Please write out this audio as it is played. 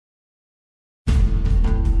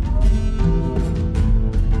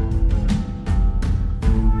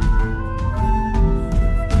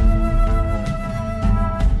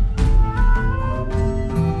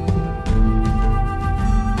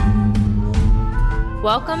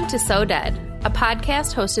Welcome to So Dead, a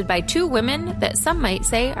podcast hosted by two women that some might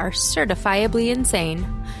say are certifiably insane.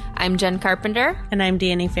 I'm Jen Carpenter. And I'm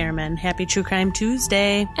Danny Fairman. Happy True Crime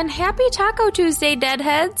Tuesday. And happy Taco Tuesday,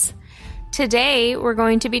 Deadheads. Today, we're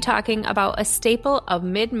going to be talking about a staple of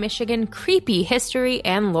mid-Michigan creepy history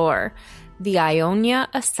and lore, the Ionia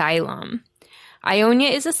Asylum. Ionia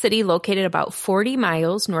is a city located about 40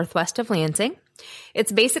 miles northwest of Lansing.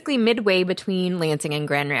 It's basically midway between Lansing and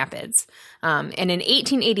Grand Rapids. And in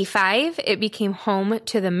 1885, it became home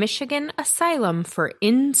to the Michigan Asylum for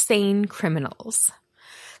Insane Criminals.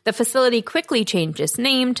 The facility quickly changed its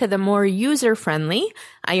name to the more user-friendly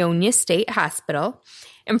Ionia State Hospital.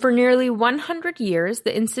 And for nearly 100 years,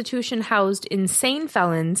 the institution housed insane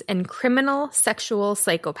felons and criminal sexual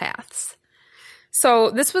psychopaths. So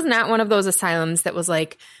this was not one of those asylums that was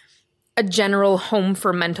like a general home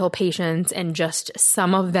for mental patients and just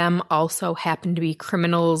some of them also happened to be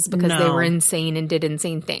criminals because they were insane and did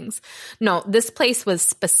insane things. No, this place was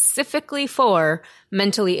specifically for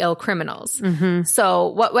mentally ill criminals. Mm-hmm. So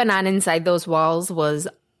what went on inside those walls was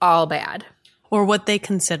all bad. Or what they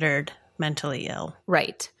considered mentally ill.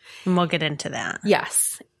 Right. And we'll get into that.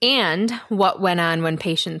 Yes. And what went on when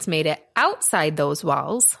patients made it outside those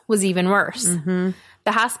walls was even worse. Mm-hmm.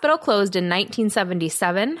 The hospital closed in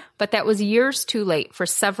 1977, but that was years too late for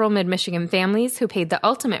several mid-Michigan families who paid the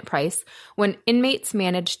ultimate price when inmates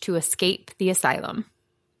managed to escape the asylum.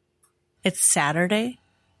 It's Saturday,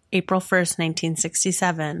 April 1st,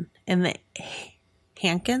 1967, in the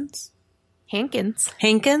Hankins? Hankins?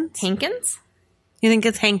 Hankins? Hankins? You think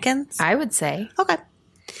it's Hankins? I would say. Okay.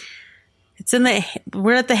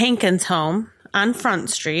 We're at the Hankins home on Front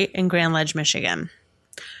Street in Grand Ledge, Michigan.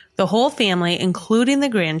 The whole family, including the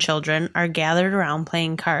grandchildren, are gathered around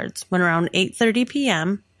playing cards when around 8:30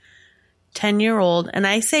 p.m., 10-year-old, and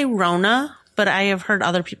I say Rona, but I have heard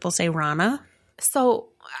other people say Rana. So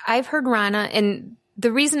I've heard Rana, and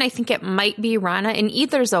the reason I think it might be Rana, and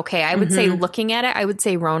either's okay. I would say looking at it, I would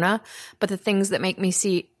say Rona, but the things that make me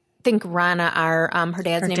think Rana are her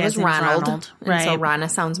dad's name was Ronald. Right. And so Rana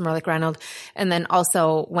sounds more like Ronald. And then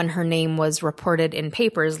also when her name was reported in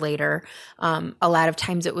papers later, a lot of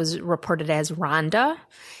times it was reported as Rhonda.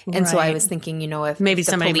 And so I was thinking, if maybe if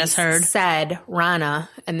the somebody police misheard, said Rana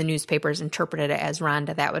and the newspapers interpreted it as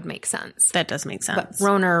Rhonda, that would make sense. That does make sense. But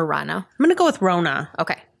Rona or Rana? I'm going to go with Rona.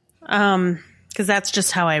 Okay. Because that's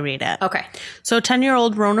just how I read it. Okay. So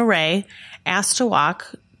 10-year-old Rona Ray asked to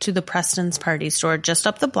walk to the Preston's Party Store just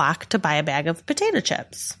up the block to buy a bag of potato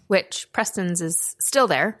chips. Which Preston's is still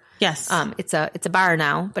there. Yes. It's a bar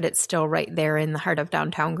now, but it's still right there in the heart of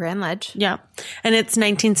downtown Grand Ledge. Yeah. And it's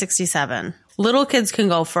 1967. Little kids can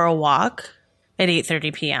go for a walk at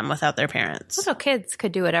 8:30 p.m. without their parents. Little kids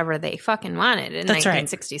could do whatever they fucking wanted in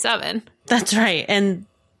 1967. Right. That's right. And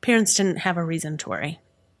parents didn't have a reason to worry.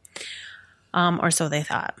 Or so they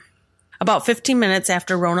thought. About 15 minutes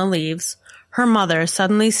after Rona leaves, her mother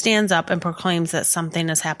suddenly stands up and proclaims that something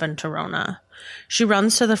has happened to Rona. She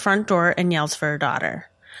runs to the front door and yells for her daughter.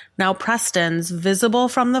 Now Preston's visible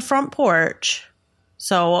from the front porch,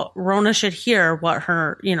 so Rona should hear what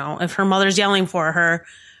if her mother's yelling for her,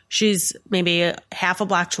 she's maybe half a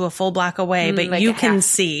block to a full block away, but like you can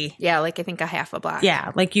see. Yeah, like I think a half a block.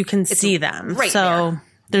 Yeah, like you can see them. Right so there.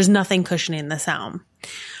 There's nothing cushioning the sound.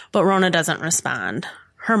 But Rona doesn't respond.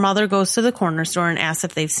 Her mother goes to the corner store and asks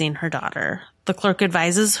if they've seen her daughter. The clerk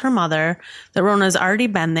advises her mother that Rona's already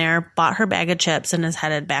been there, bought her bag of chips, and is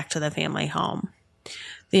headed back to the family home.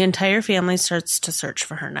 The entire family starts to search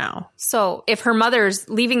for her now. So if her mother's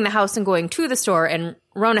leaving the house and going to the store and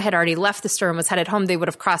Rona had already left the store and was headed home, they would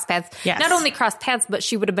have crossed paths. Yes. Not only crossed paths, but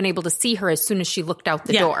she would have been able to see her as soon as she looked out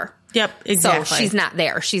the door. Yep, exactly. So she's not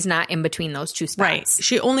there. She's not in between those two spots. Right.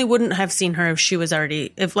 She only wouldn't have seen her if she was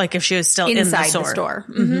if she was still inside in the store.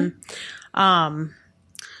 Mm-hmm.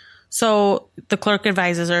 So the clerk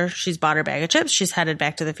advises her she's bought her bag of chips. She's headed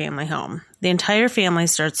back to the family home. The entire family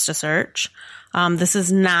starts to search. This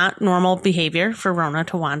is not normal behavior for Rona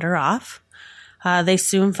to wander off. They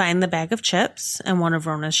soon find the bag of chips and one of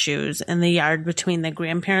Rona's shoes in the yard between the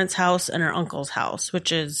grandparents' house and her uncle's house,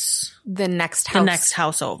 which is the next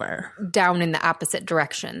house over, down in the opposite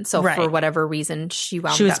direction. So for whatever reason, she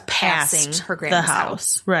was up passing her grandma's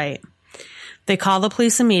house. Right. They call the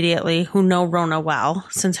police immediately, who know Rona well,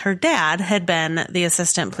 since her dad had been the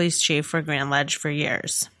assistant police chief for Grand Ledge for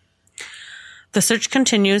years. The search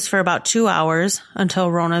continues for about 2 hours until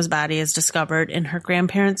Rona's body is discovered in her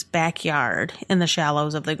grandparents' backyard in the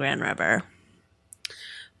shallows of the Grand River.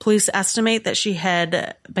 Police estimate that she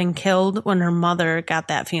had been killed when her mother got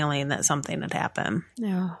that feeling that something had happened.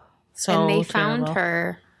 Yeah. So and they found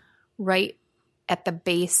her right at the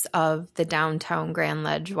base of the downtown Grand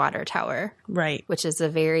Ledge Water Tower. Right. Which is a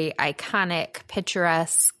very iconic,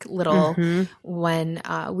 picturesque little, when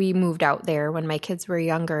we moved out there when my kids were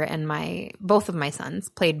younger, and both of my sons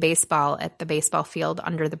played baseball at the baseball field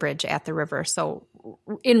under the bridge at the river. So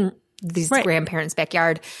in these grandparents'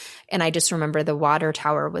 backyard. And I just remember the water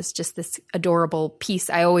tower was just this adorable piece.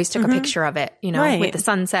 I always took a picture of it, with the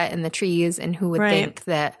sunset and the trees, and who would think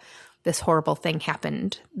that this horrible thing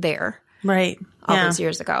happened there. Right. All those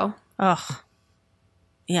years ago. Ugh.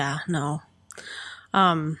 Yeah, no.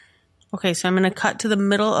 Okay, so I'm going to cut to the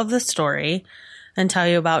middle of the story and tell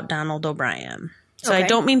you about Donald O'Brien. So I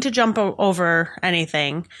don't mean to jump over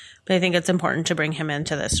anything, but I think it's important to bring him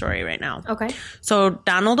into this story right now. Okay. So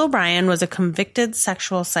Donald O'Brien was a convicted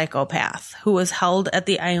sexual psychopath who was held at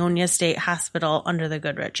the Ionia State Hospital under the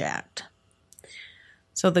Goodrich Act.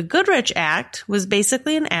 So the Goodrich Act was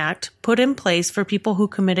basically an act put in place for people who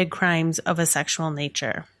committed crimes of a sexual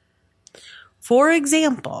nature. For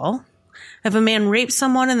example, if a man raped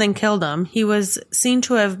someone and then killed him, he was seen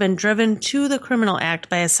to have been driven to the criminal act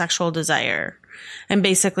by a sexual desire and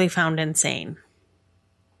basically found insane.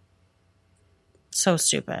 So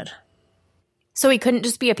stupid. So he couldn't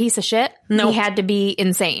just be a piece of shit? No. He had to be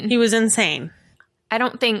insane. He was insane. I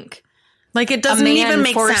don't think... Like, it doesn't even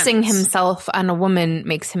make sense. Forcing himself on a woman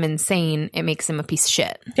makes him insane. It makes him a piece of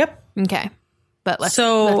shit. Yep. Okay. But let's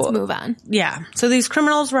move on. Yeah. So these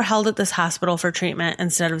criminals were held at this hospital for treatment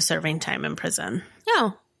instead of serving time in prison.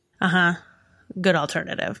 Oh. Uh-huh. Good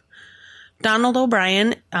alternative. Donald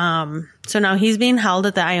O'Brien, so now he's being held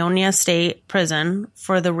at the Ionia State Prison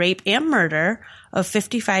for the rape and murder of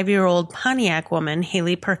 55-year-old Pontiac woman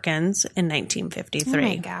Haley Perkins in 1953. Oh,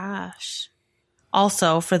 my gosh.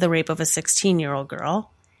 Also for the rape of a 16-year-old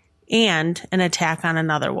girl and an attack on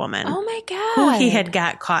another woman. Oh, my God. Who he had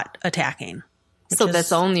got caught attacking. So that's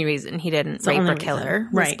the only reason he didn't rape or kill her.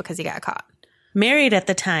 Right. Because he got caught. Married at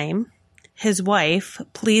the time, his wife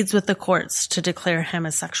pleads with the courts to declare him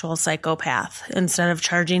a sexual psychopath instead of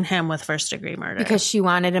charging him with first-degree murder. Because she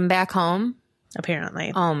wanted him back home?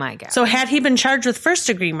 Apparently. Oh, my God. So had he been charged with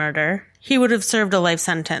first-degree murder, he would have served a life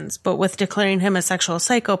sentence. But with declaring him a sexual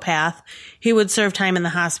psychopath, he would serve time in the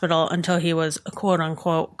hospital until he was,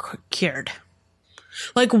 quote-unquote, cured.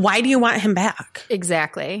 Like, why do you want him back?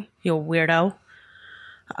 Exactly. You weirdo.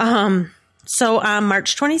 So on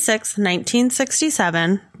March 26,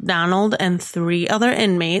 1967, Donald and 3 other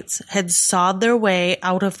inmates had sawed their way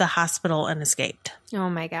out of the hospital and escaped. Oh,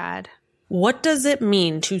 my God. What does it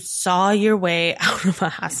mean to saw your way out of a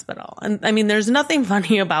hospital? And I mean, there's nothing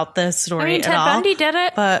funny about this story at all. Ted Bundy did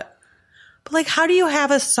it. But like, how do you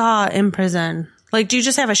have a saw in prison? Like, do you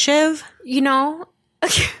just have a shiv?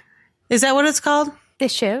 Is that what it's called? The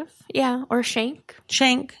shiv? Yeah. Or shank.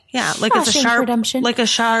 Shank. Yeah. Like it's a sharp, redemption. Like a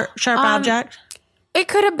sharp object. It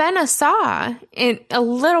could have been a saw. A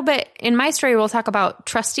little bit in my story, we'll talk about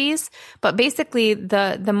trustees, but basically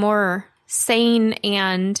the more sane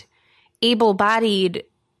and able-bodied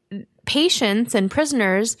patients and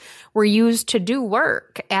prisoners were used to do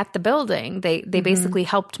work at the building. They basically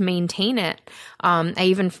helped maintain it. I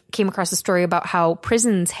even came across a story about how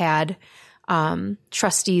prisons had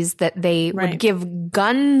trustees that they would give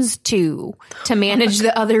guns to manage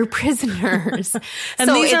the other prisoners. And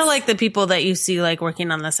so these are like the people that you see like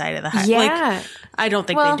working on the side of the highway. Yeah. Like, I don't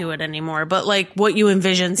think they do it anymore, but like what you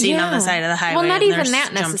envision seeing on the side of the highway. Well, not even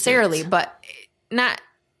that necessarily, but not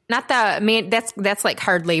that's like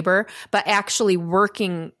hard labor, but actually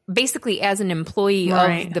working basically as an employee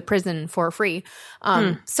of the prison for free.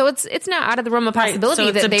 So it's not out of the realm of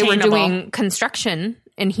possibility that they were doing construction,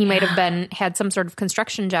 and he might have had some sort of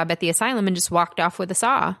construction job at the asylum and just walked off with a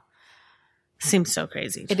saw. Seems so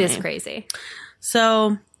crazy. It is crazy.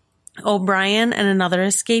 So O'Brien and another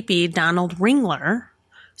escapee, Donald Ringler,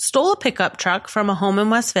 stole a pickup truck from a home in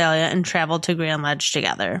Westphalia and traveled to Grand Ledge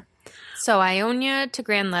together. So Ionia to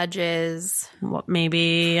Grand Ledge is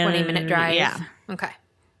maybe 20-minute drive. Yeah. Okay.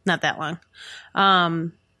 Not that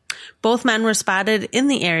long. Both men were spotted in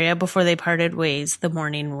the area before they parted ways the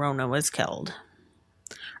morning Rona was killed.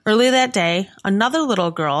 Early that day, another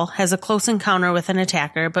little girl has a close encounter with an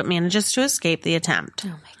attacker but manages to escape the attempt. Oh,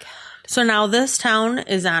 my God. So now this town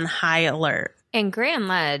is on high alert. And Grand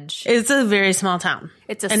Ledge. It's a very small town.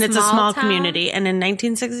 It's a small community. And in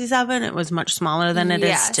 1967, it was much smaller than it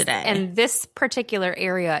is today. And this particular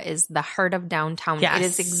area is the heart of downtown. Yes. It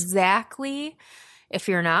is exactly, if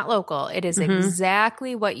you're not local, it is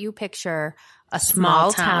exactly what you picture a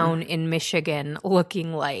small town. town in Michigan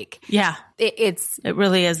looking like. Yeah. It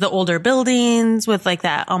really is. The older buildings with like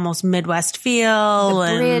that almost Midwest feel.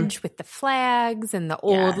 the bridge with the flags and the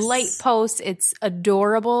old Yes. light posts. It's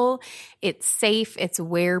adorable. It's safe. It's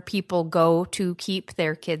where people go to keep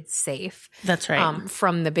their kids safe. That's right.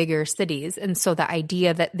 From the bigger cities. And so the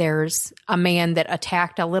idea that there's a man that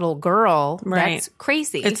attacked a little girl, Right. that's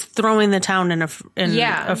crazy. It's throwing the town in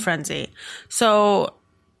Yeah. a frenzy. So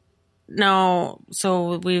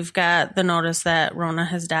we've got the notice that Rona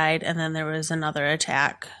has died, and then there was another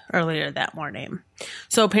attack earlier that morning.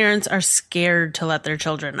 So parents are scared to let their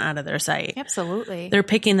children out of their sight. Absolutely. They're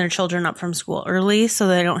picking their children up from school early so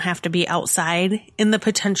they don't have to be outside in the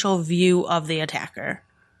potential view of the attacker.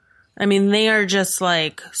 I mean, they are just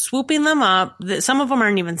like swooping them up. Some of them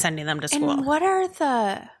aren't even sending them to school. And what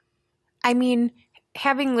are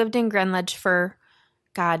having lived in Grand Ledge for,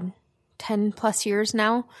 10 plus years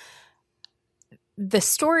now, the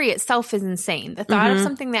story itself is insane. The thought of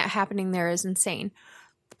something that happening there is insane.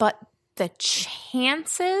 But the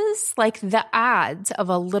chances, like the odds of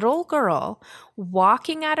a little girl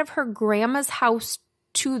walking out of her grandma's house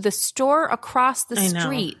to the store across the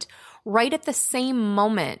street right at the same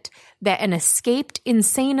moment that an escaped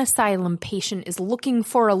insane asylum patient is looking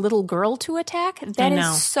for a little girl to attack, that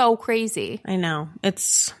is so crazy. I know.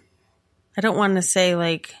 I don't want to say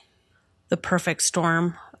like the perfect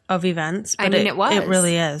storm of events, but it was. It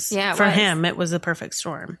really is. Yeah, For him, it was a perfect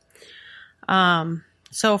storm.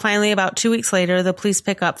 So finally, about 2 weeks later, the police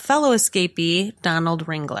pick up fellow escapee Donald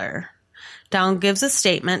Ringler. Donald gives a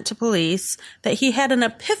statement to police that he had an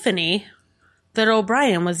epiphany that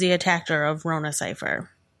O'Brien was the attacker of Rona Cypher.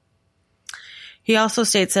 He also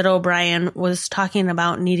states that O'Brien was talking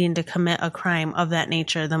about needing to commit a crime of that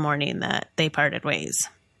nature the morning that they parted ways.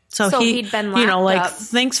 So he'd been locked up.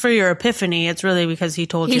 Thanks for your epiphany. It's really because he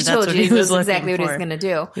told you that's what he was looking exactly for. what he was going to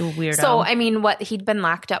do. You weirdo. So, he'd been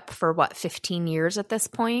locked up for 15 years at this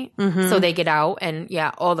point. So they get out and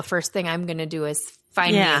the first thing I'm going to do is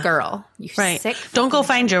find me a girl. You sick. Don't go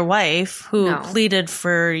find your wife who pleaded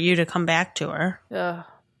for you to come back to her. Ugh.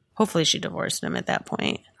 Hopefully she divorced him at that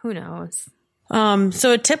point. Who knows?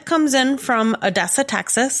 So a tip comes in from Odessa,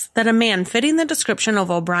 Texas, that a man fitting the description of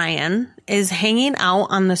O'Brien is hanging out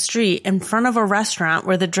on the street in front of a restaurant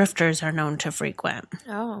where the drifters are known to frequent.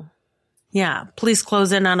 Oh. Yeah. Police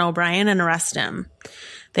close in on O'Brien and arrest him.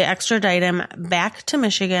 They extradite him back to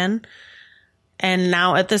Michigan, and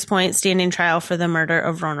now at this point standing trial for the murder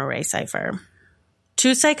of Rona Ray Cypher.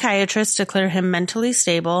 2 psychiatrists declare him mentally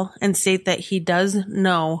stable and state that he does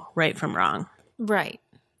know right from wrong. Right.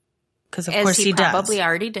 Because, of course, he probably does.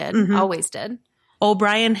 already did. Always did.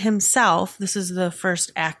 O'Brien himself, this is the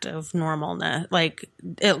first act of normalness, like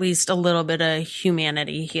at least a little bit of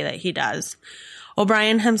humanity that he does.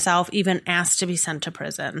 O'Brien himself even asked to be sent to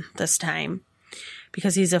prison this time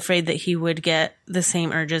because he's afraid that he would get the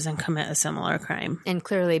same urges and commit a similar crime. And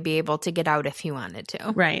clearly be able to get out if he wanted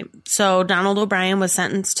to. Right. So Donald O'Brien was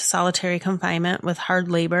sentenced to solitary confinement with hard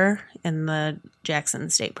labor in the Jackson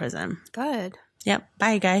State Prison. Good. Yep.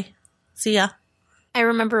 Bye, guy. See ya. I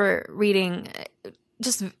remember reading,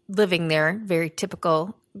 just living there, very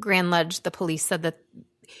typical Grand Ledge, the police said that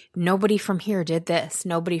nobody from here did this,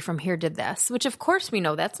 nobody from here did this, which of course we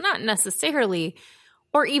know that's not necessarily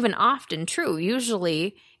or even often true.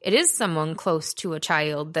 Usually it is someone close to a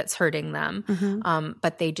child that's hurting them.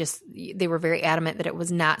 But they were very adamant that it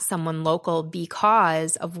was not someone local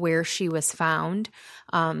because of where she was found.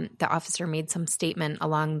 The officer made some statement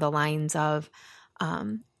along the lines of,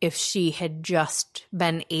 if she had just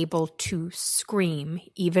been able to scream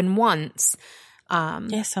even once,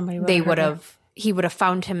 he would have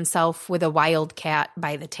found himself with a wildcat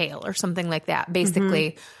by the tail or something like that.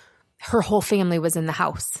 Basically, her whole family was in the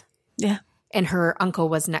house. Yeah. And her uncle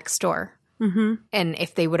was next door. And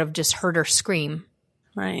if they would have just heard her scream,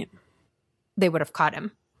 right, they would have caught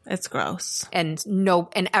him. It's gross. And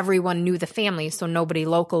everyone knew the family, so nobody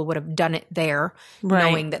local would have done it there,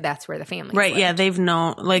 knowing that that's where the family Right, lived. yeah, they've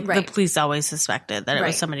known, the police always suspected that it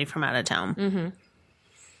was somebody from out of town.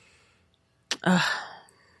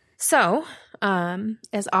 So,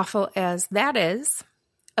 as awful as that is,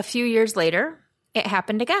 a few years later, it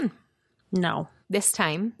happened again. No. This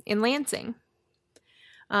time in Lansing.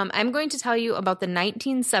 I'm going to tell you about the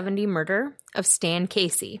 1970 murder of Stan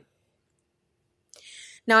Casey.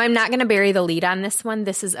 Now, I'm not going to bury the lead on this one.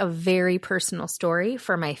 This is a very personal story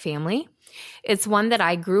for my family. It's one that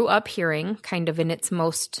I grew up hearing kind of in its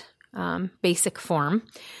most basic form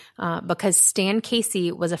because Stan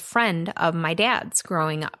Casey was a friend of my dad's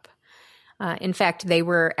growing up. In fact, they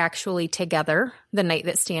were actually together the night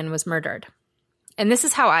that Stan was murdered. And this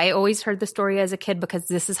is how I always heard the story as a kid because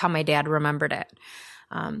this is how my dad remembered it.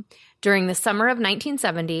 During the summer of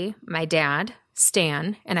 1970, my dad,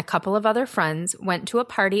 Stan, and a couple of other friends went to a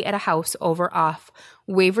party at a house over off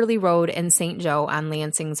Waverly Road in St. Joe on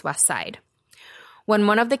Lansing's west side. When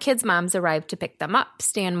one of the kids' moms arrived to pick them up,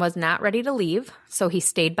 Stan was not ready to leave, so he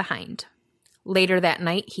stayed behind. Later that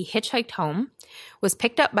night, he hitchhiked home, was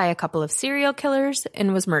picked up by a couple of serial killers,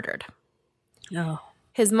 and was murdered. Oh.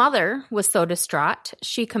 His mother was so distraught,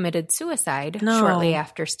 she committed suicide shortly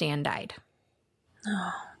after Stan died.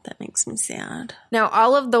 Oh, that makes me sad. Now,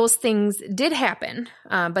 all of those things did happen,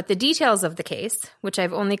 but the details of the case, which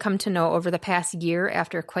I've only come to know over the past year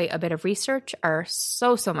after quite a bit of research, are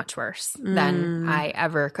so much worse than I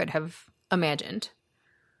ever could have imagined.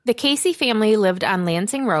 The Casey family lived on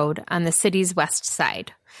Lansing Road on the city's west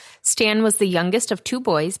side. Stan was the youngest of two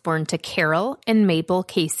boys born to Carol and Mabel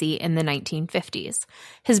Casey in the 1950s.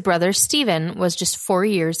 His brother Stephen was just 4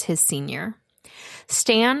 years his senior.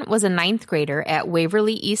 Stan was a ninth grader at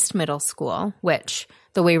Waverly East Middle School, which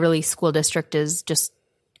the Waverly School District is just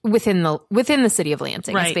within the city of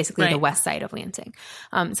Lansing. It's basically the west side of Lansing.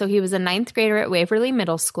 So he was a ninth grader at Waverly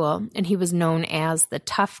Middle School, and he was known as the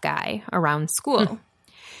tough guy around school.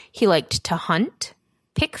 He liked to hunt,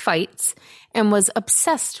 pick fights, and was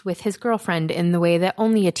obsessed with his girlfriend in the way that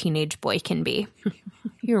only a teenage boy can be.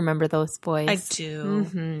 You remember those boys? I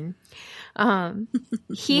do. Mm-hmm.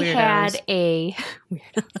 He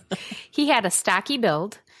had a stocky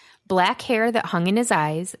build, black hair that hung in his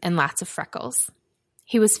eyes, and lots of freckles.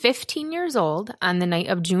 He was 15 years old on the night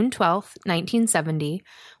of June 12th, 1970,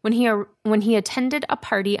 when he attended a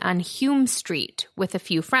party on Hume Street with a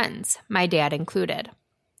few friends, my dad included.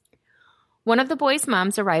 One of the boys'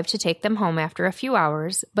 moms arrived to take them home after a few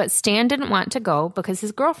hours, but Stan didn't want to go because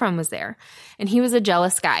his girlfriend was there, and he was a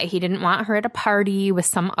jealous guy. He didn't want her at a party with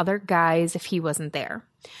some other guys if he wasn't there.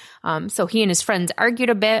 So he and his friends argued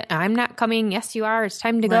a bit. I'm not coming. Yes, you are. It's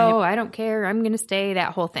time to go. I don't care. I'm going to stay,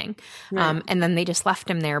 that whole thing. Right. And then they just left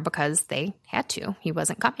him there because they had to. He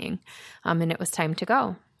wasn't coming, and it was time to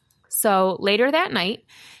go. So later that night,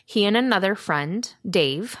 he and another friend,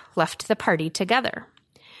 Dave, left the party together.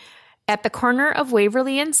 At the corner of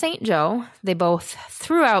Waverly and St. Joe, they both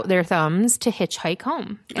threw out their thumbs to hitchhike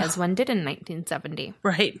home, as one did in 1970.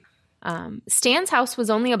 Right. Stan's house was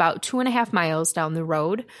only about 2.5 miles down the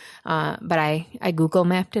road, but I Google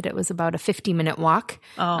mapped it. It was about a 50-minute walk.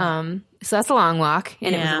 Oh. So that's a long walk,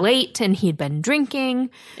 and it was late, and he'd been drinking.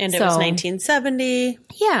 And it was 1970.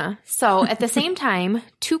 Yeah. So at the same time,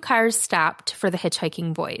 2 cars stopped for the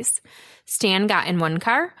hitchhiking boys. Stan got in one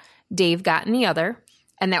car, Dave got in the other.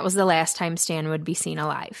 And that was the last time Stan would be seen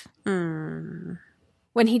alive.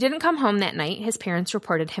 When he didn't come home that night, his parents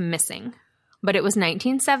reported him missing. But it was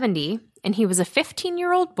 1970, and he was a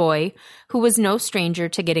 15-year-old boy who was no stranger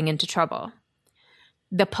to getting into trouble.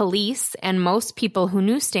 The police and most people who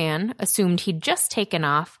knew Stan assumed he'd just taken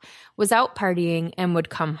off, was out partying, and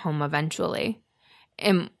would come home eventually.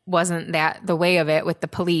 And wasn't that the way of it with the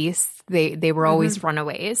police? They were always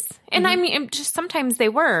runaways. And I mean, just sometimes they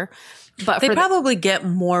were. But they probably get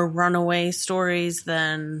more runaway stories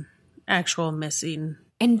than actual missing.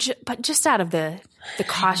 And but just out of the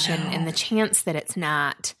caution and the chance that it's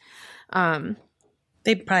not.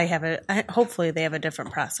 They probably have hopefully they have a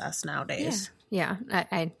different process nowadays. Yeah.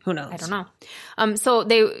 Who knows? I don't know. So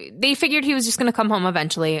they figured he was just going to come home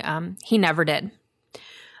eventually. He never did.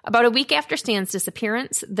 About a week after Stan's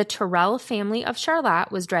disappearance, the Terrell family of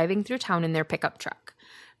Charlotte was driving through town in their pickup truck.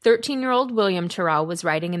 13-year-old William Terrell was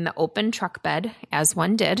riding in the open truck bed, as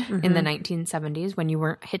one did in the 1970s. When you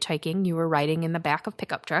weren't hitchhiking, you were riding in the back of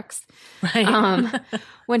pickup trucks. Right.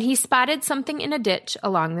 When he spotted something in a ditch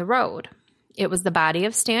along the road. It was the body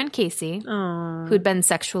of Stan Casey, who'd been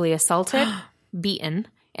sexually assaulted, beaten,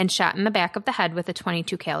 and shot in the back of the head with a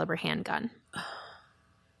 .22 caliber handgun.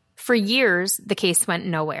 For years, the case went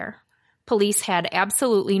nowhere. Police had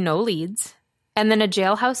absolutely no leads. And then a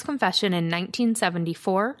jailhouse confession in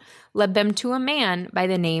 1974 led them to a man by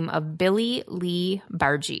the name of Billy Lee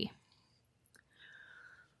Bargee.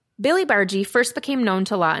 Billy Bargee first became known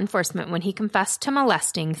to law enforcement when he confessed to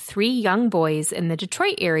molesting 3 young boys in the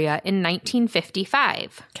Detroit area in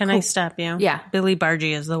 1955. Can I stop you? Yeah. Billy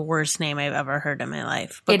Bargee is the worst name I've ever heard in my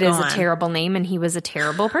life. It is a terrible name, and he was a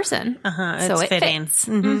terrible person. It's fitting.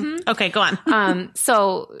 Okay, go on.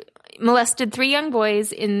 So molested 3 young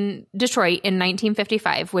boys in Detroit in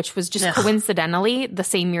 1955, which was just coincidentally the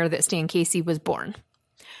same year that Stan Casey was born.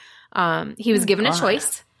 He was given a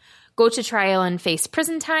choice: go to trial and face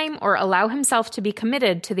prison time, or allow himself to be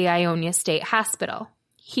committed to the Ionia State Hospital.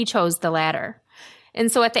 He chose the latter.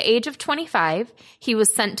 And so at the age of 25, he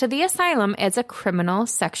was sent to the asylum as a criminal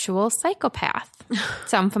sexual psychopath.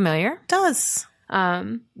 Sound familiar? Does.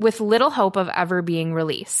 With little hope of ever being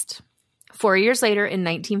released. 4 years later, in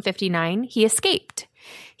 1959, he escaped.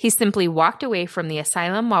 He simply walked away from the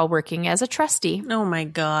asylum while working as a trustee. Oh, my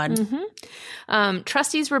God.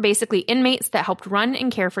 Trustees were basically inmates that helped run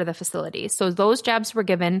and care for the facility. So those jobs were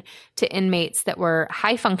given to inmates that were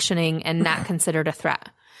high functioning and not considered a threat.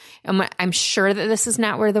 And I'm sure that this is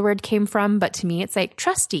not where the word came from, but to me, it's like,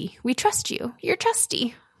 trustee. We trust you. You're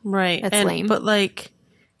trustee. Right. That's lame. But, like,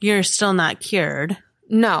 you're still not cured.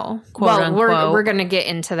 No. Quote, well, unquote. we're going to get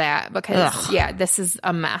into that because, yeah, this is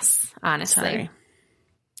a mess, honestly. Sorry.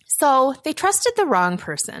 So they trusted the wrong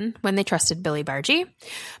person when they trusted Billy Bargy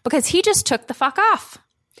because he just took the fuck off,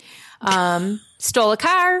 stole a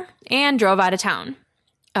car, and drove out of town.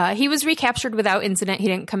 He was recaptured without incident. He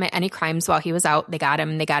didn't commit any crimes while he was out. They got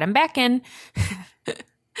him back in.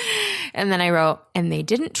 And then I wrote, and they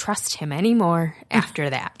didn't trust him anymore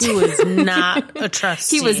after that. He was not a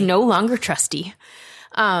trustee. He was no longer trustee.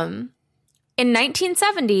 In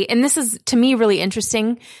 1970, and this is to me really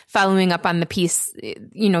interesting, following up on the piece,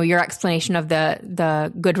 your explanation of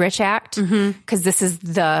the Goodrich Act, because this is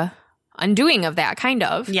the undoing of that, kind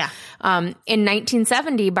of. Yeah. In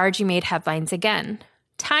 1970, Bargy made headlines again.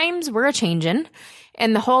 Times were a-changin',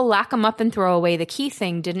 and the whole lock 'em up and throw away the key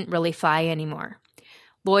thing didn't really fly anymore.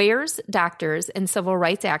 Lawyers, doctors, and civil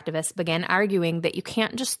rights activists began arguing that you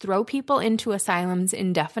can't just throw people into asylums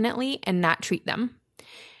indefinitely and not treat them.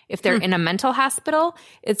 If they're in a mental hospital,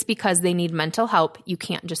 it's because they need mental help. You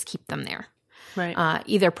can't just keep them there. Right.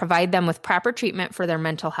 Either provide them with proper treatment for their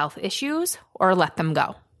mental health issues or let them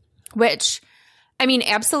go. Which, I mean,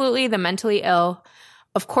 absolutely, the mentally ill,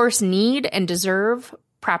 of course, need and deserve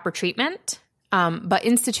proper treatment. But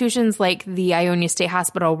institutions like the Ionia State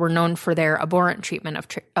Hospital were known for their abhorrent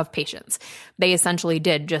treatment of patients. They essentially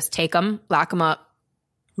did just take them, lock them up,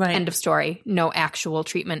 Right. end of story. No actual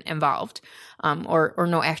treatment involved, or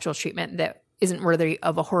no actual treatment that isn't worthy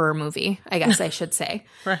of a horror movie, I guess I should say,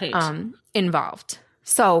 Right. involved.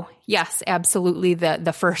 So yes, absolutely.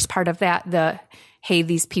 The first part of that, hey,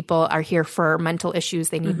 these people are here for mental issues.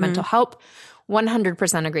 They need mental help.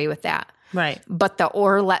 100% agree with that. Right. But the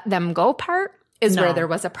or let them go part is No. where there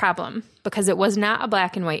was a problem because it was not a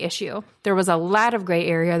black and white issue. There was a lot of gray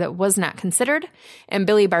area that was not considered, and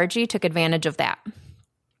Billy Bargy took advantage of that.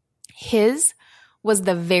 His was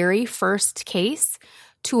the very first case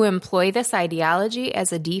to employ this ideology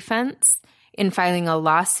as a defense in filing a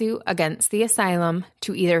lawsuit against the asylum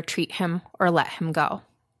to either treat him or let him go.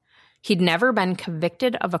 He'd never been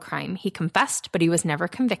convicted of a crime. He confessed, but he was never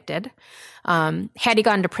convicted. Had he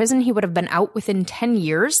gone to prison, he would have been out within 10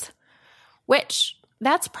 years, which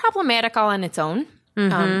that's problematic all on its own.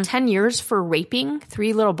 10 years for raping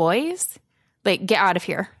 3 little boys? Like, get out of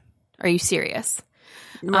here. Are you serious?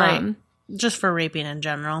 Right. Just for raping in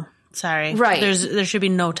general. Sorry. Right. There should be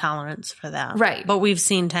no tolerance for that. Right. But we've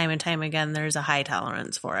seen time and time again there's a high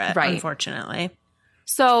tolerance for it, Right. unfortunately.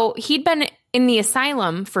 So he'd been in the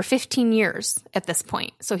asylum for 15 years at this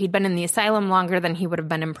point. So he'd been in the asylum longer than he would have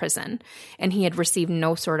been in prison, and he had received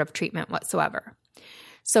no sort of treatment whatsoever.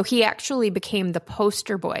 So he actually became the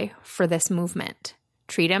poster boy for this movement.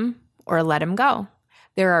 Treat him or let him go.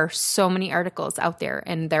 There are so many articles out there,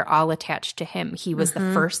 and they're all attached to him. He was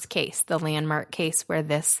the first case, the landmark case where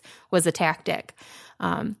this was a tactic.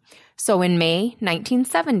 So in May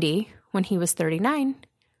 1970, when he was 39,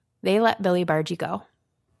 they let Billy Bargy go.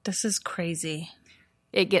 This is crazy.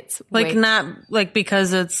 It gets Not like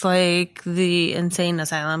because it's like the insane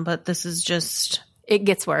asylum, but this is just, it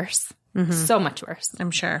gets worse. So much worse.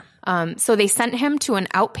 I'm sure. So they sent him to an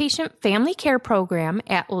outpatient family care program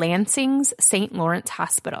at Lansing's St. Lawrence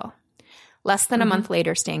Hospital. Less than a month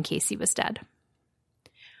later, Stan Casey was dead.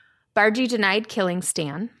 Bargy denied killing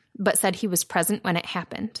Stan, but said he was present when it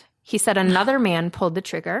happened. He said another man pulled the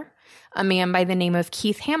trigger, a man by the name of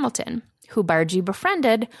Keith Hamilton, who Bargy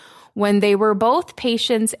befriended when they were both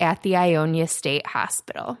patients at the Ionia State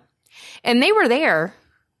Hospital. And they were there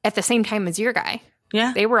at the same time as your guy.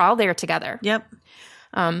 Yeah. They were all there together. Yep.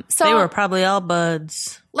 So They were probably all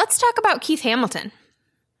buds. let's talk about Keith Hamilton.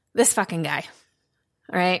 This fucking guy.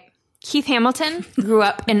 All right. Keith Hamilton grew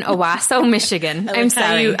up in Owasso, Michigan. I'm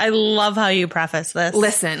sorry. I love how you preface this.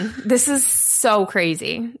 Listen, this is so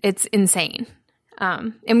crazy. It's insane.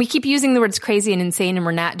 And we keep using the words crazy and insane, and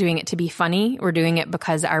we're not doing it to be funny. We're doing it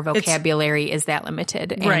because our vocabulary is that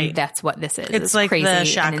limited. And Right. that's what this is. It's like crazy the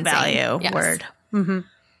shock and insane. value Yes. word.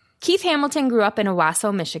 Keith Hamilton grew up in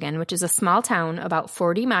Owasso, Michigan, which is a small town about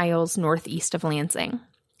 40 miles northeast of Lansing.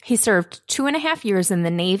 He served 2.5 years in the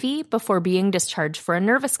Navy before being discharged for a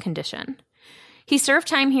nervous condition. He served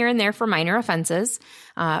time here and there for minor offenses,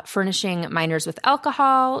 furnishing minors with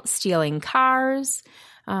alcohol, stealing cars.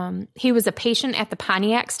 He was a patient at the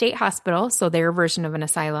Pontiac State Hospital, so their version of an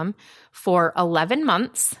asylum, for 11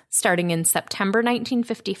 months, starting in September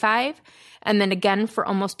 1955, and then again for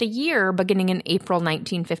almost a year, beginning in April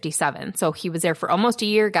 1957. So he was there for almost a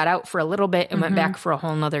year, got out for a little bit, and went back for a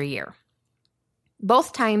whole nother year.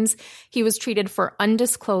 Both times, he was treated for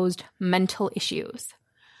undisclosed mental issues.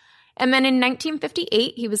 And then in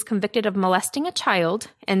 1958, he was convicted of molesting a child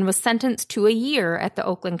and was sentenced to a year at the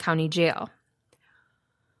Oakland County Jail.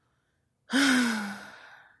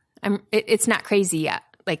 It's not crazy yet.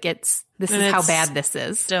 Like, this is how bad this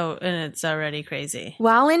is. And it's already crazy.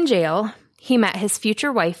 While in jail, he met his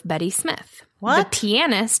future wife, Betty Smith, the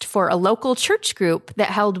pianist for a local church group that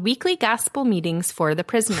held weekly gospel meetings for the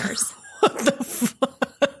prisoners. What the fuck?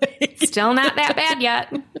 Still not that bad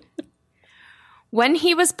yet. When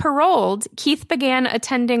he was paroled, Keith began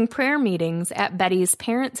attending prayer meetings at Betty's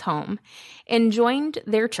parents' home and joined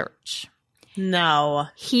their church. No.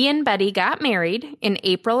 He and Betty got married in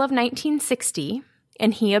April of 1960,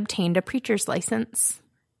 and he obtained a preacher's license.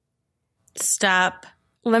 Stop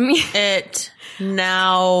Let me... it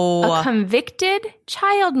now. A convicted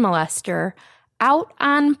child molester out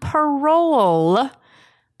on parole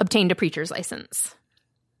obtained a preacher's license.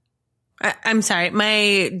 I'm sorry.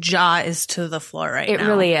 My jaw is to the floor right now. It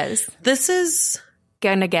really is. This is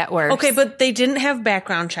gonna get worse. Okay, but they didn't have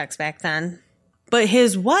background checks back then. But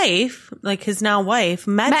his wife, like his now wife,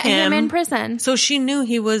 met him in prison. So she knew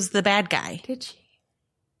he was the bad guy.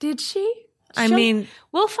 Did she? I mean,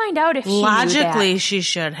 we'll find out if she logically knew that. She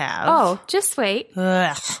should have. Oh, just wait.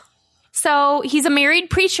 Ugh. So he's a married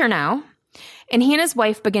preacher now, and he and his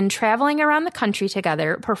wife began traveling around the country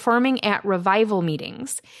together, performing at revival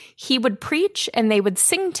meetings. He would preach and they would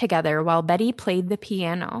sing together while Betty played the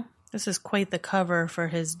piano. This is quite the cover for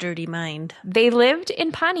his dirty mind. They lived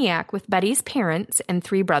in Pontiac with Betty's parents and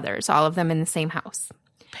 3 brothers, all of them in the same house.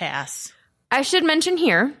 Pass. I should mention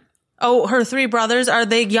here. Oh, her 3 brothers, are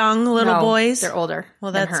they young little boys? They're older.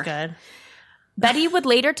 Well, that's good. Betty would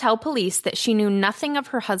later tell police that she knew nothing of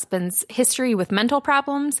her husband's history with mental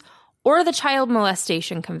problems or the child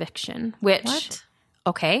molestation conviction, which, What?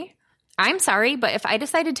 Okay, I'm sorry, but if I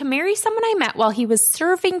decided to marry someone I met while he was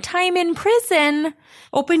serving time in prison...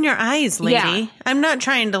 Open your eyes, lady. Yeah. I'm not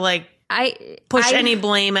trying to, push any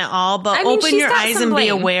blame at all, but I mean, open your eyes and be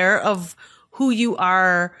aware of who you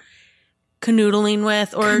are canoodling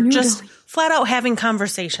with or just flat out having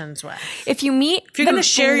conversations with. If you're going to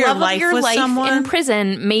share your life with someone in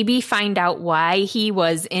prison, maybe find out why he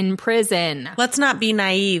was in prison. Let's not be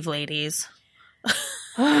naive, ladies.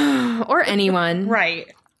 Or anyone.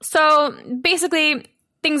 Right. So basically,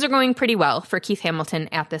 things are going pretty well for Keith Hamilton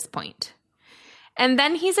at this point. And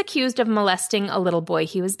then he's accused of molesting a little boy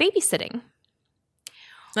he was babysitting.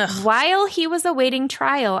 Ugh. While he was awaiting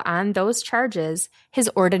trial on those charges, his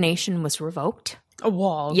ordination was revoked.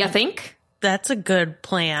 Well, You think? that's a good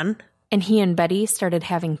plan. And he and Betty started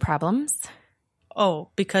having problems. Oh,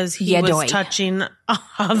 because he was touching he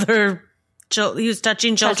was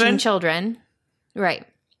touching children? Touching children. Right.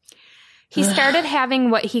 He started having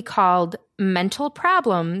what he called mental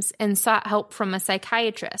problems and sought help from a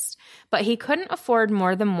psychiatrist, but he couldn't afford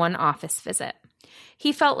more than one office visit.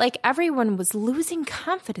 He felt like everyone was losing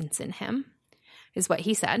confidence in him, is what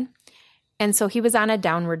he said. And so he was on a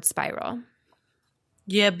downward spiral.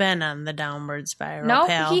 You've been on the downward spiral, No,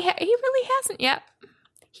 pal. he really hasn't yet.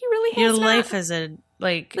 He really has Your not. life is a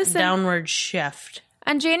downward shift.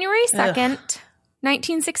 On January 2nd,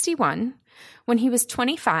 1961, when he was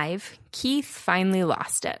 25, Keith finally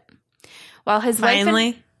lost it. While his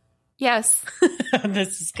wife yes.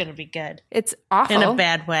 This is going to be good. It's awful. In a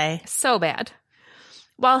bad way. So bad.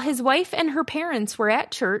 While his wife and her parents were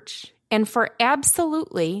at church, and for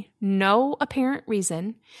absolutely no apparent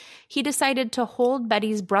reason, he decided to hold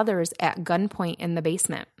Betty's brothers at gunpoint in the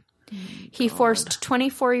basement. He forced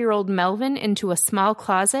 24-year-old Melvin into a small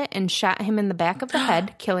closet and shot him in the back of the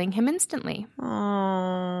head, killing him instantly.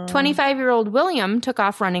 25-year-old William took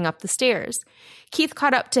off running up the stairs. Keith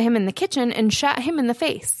caught up to him in the kitchen and shot him in the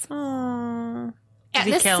face. Did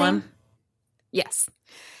he kill him? Yes.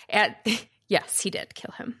 Yes, he did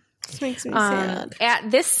kill him. This makes me sad.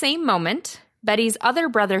 At this same moment, Betty's other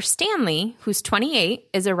brother, Stanley, who's 28,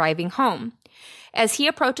 is arriving home. As he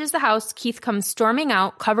approaches the house, Keith comes storming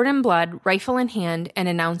out, covered in blood, rifle in hand, and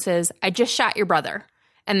announces, "I just shot your brother,"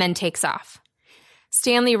 and then takes off.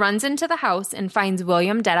 Stanley runs into the house and finds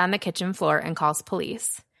William dead on the kitchen floor and calls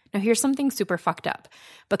police. Now, here's something super fucked up.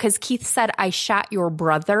 Because Keith said, I shot your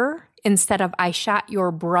brother instead of I shot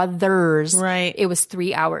your brothers. Right. It was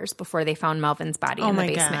 3 hours before they found Melvin's body in the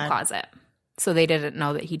basement God. closet. So they didn't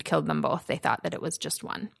know that he'd killed them both. They thought that it was just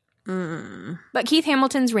one. But Keith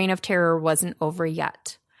Hamilton's reign of terror wasn't over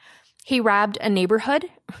yet. He robbed a neighborhood.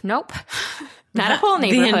 Nope. Not a whole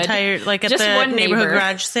neighborhood. The entire, like at just the one neighborhood neighbor.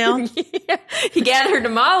 garage sale? Yeah. He gathered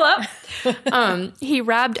them all up. He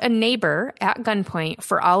robbed a neighbor at gunpoint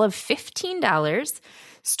for all of $15,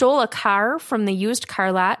 stole a car from the used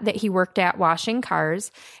car lot that he worked at washing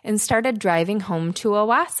cars, and started driving home to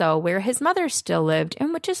Owasso, where his mother still lived,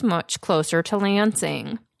 and which is much closer to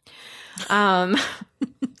Lansing.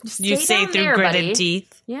 You say through there, gritted buddy.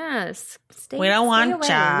 teeth. Yes. We don't want away.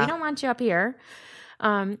 ya. We don't want you up here.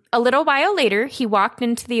 A little while later, he walked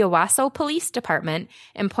into the Owasso Police Department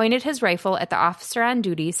and pointed his rifle at the officer on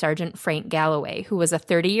duty, Sergeant Frank Galloway, who was a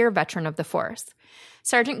 30-year veteran of the force.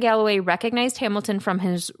 Sergeant Galloway recognized Hamilton from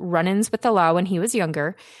his run-ins with the law when he was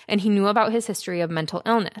younger, and he knew about his history of mental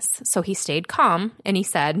illness. So he stayed calm, and he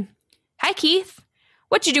said, "Hi, Keith.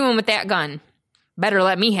 What you doing with that gun? Better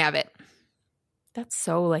let me have it." That's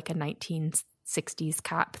so like a 1960s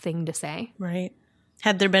cop thing to say. Right.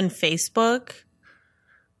 Had there been Facebook,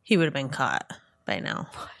 he would have been caught by now.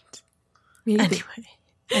 What? Anyway,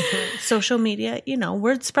 social media,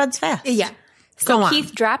 word spreads fast. Yeah. Go So on.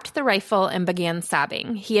 Keith dropped the rifle and began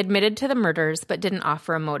sobbing. He admitted to the murders, but didn't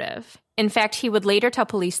offer a motive. In fact, he would later tell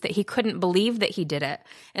police that he couldn't believe that he did it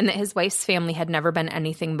and that his wife's family had never been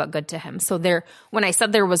anything but good to him. So when I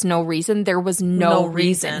said there was no reason, there was no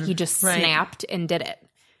reason. He just snapped and did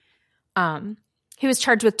it. He was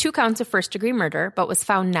charged with 2 counts of first-degree murder, but was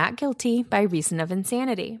found not guilty by reason of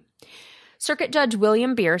insanity. Circuit Judge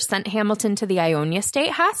William Beer sent Hamilton to the Ionia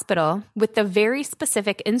State Hospital with the very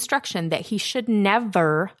specific instruction that he should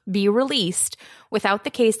never be released without the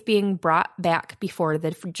case being brought back before the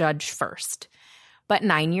judge first. But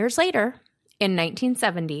 9 years later, in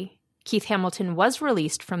 1970, Keith Hamilton was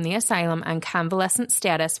released from the asylum on convalescent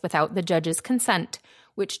status without the judge's consent,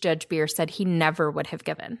 which Judge Beer said he never would have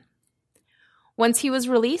given. Once he was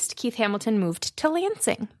released, Keith Hamilton moved to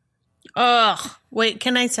Lansing. Ugh. Wait,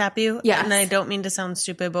 can I stop you? Yes. And I don't mean to sound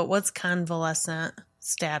stupid, but what's convalescent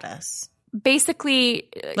status? Basically,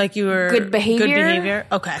 Like you were good behavior. Good behavior?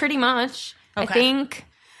 Okay. Pretty much. Okay. I think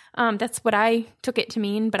that's what I took it to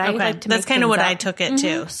mean, but I like to That's make kind of things what I up. took it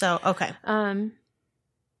to. So, okay.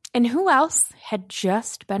 And who else had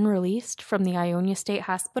just been released from the Ionia State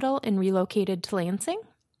Hospital and relocated to Lansing?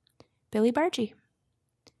 Billy Bargy.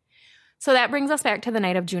 So that brings us back to the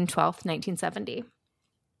night of June 12th, 1970.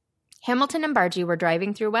 Hamilton and Bargy were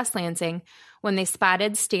driving through West Lansing when they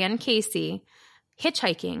spotted Stan Casey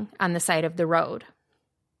hitchhiking on the side of the road.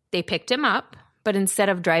 They picked him up, but instead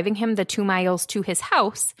of driving him the 2 miles to his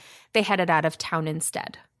house, they headed out of town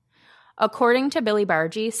instead. According to Billy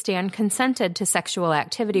Bargy, Stan consented to sexual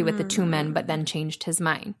activity with the 2 men, but then changed his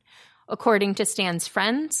mind. According to Stan's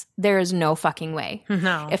friends, there is no fucking way.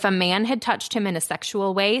 No. If a man had touched him in a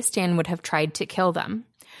sexual way, Stan would have tried to kill them.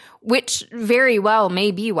 Which very well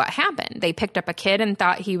may be what happened. They picked up a kid and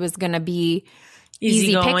thought he was going to be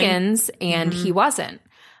easy Easygoing. pickings, and he wasn't.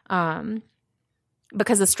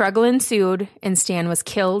 Because a struggle ensued, and Stan was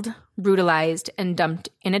killed, brutalized, and dumped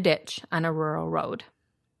in a ditch on a rural road.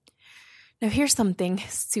 Now here's something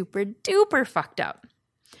super duper fucked up.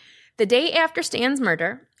 The day after Stan's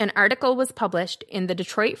murder, an article was published in the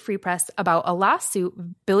Detroit Free Press about a lawsuit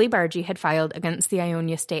Billy Bargy had filed against the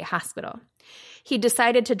Ionia State Hospital. He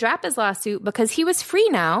decided to drop his lawsuit because he was free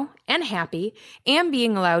now and happy and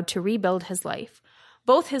being allowed to rebuild his life.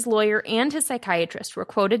 Both his lawyer and his psychiatrist were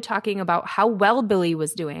quoted talking about how well Billy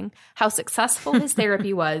was doing, how successful his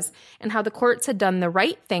therapy was, and how the courts had done the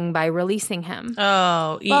right thing by releasing him.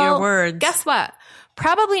 Oh, eat your words. Guess what?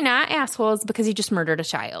 Probably not assholes because he just murdered a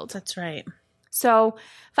child. That's right. So,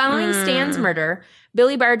 following Stan's murder,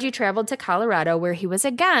 Billy Bargy traveled to Colorado where he was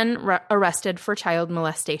again arrested for child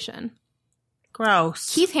molestation.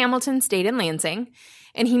 Gross. Keith Hamilton stayed in Lansing,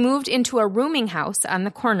 and he moved into a rooming house on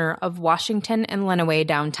the corner of Washington and Lenawee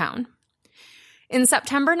downtown. In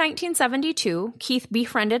September 1972, Keith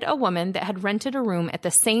befriended a woman that had rented a room at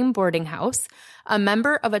the same boarding house, a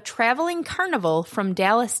member of a traveling carnival from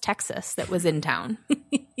Dallas, Texas that was in town.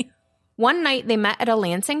 One night they met at a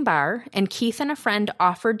Lansing bar, and Keith and a friend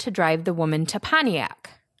offered to drive the woman to Pontiac.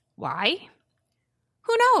 Why?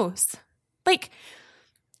 Who knows? Like,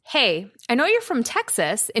 hey, I know you're from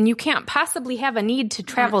Texas and you can't possibly have a need to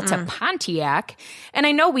travel to Pontiac. And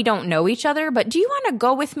I know we don't know each other, but do you want to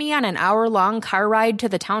go with me on an hour-long car ride to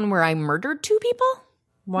the town where I murdered 2 people?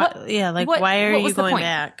 Why are you was going the point?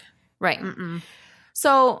 back? Right.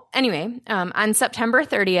 So anyway, on September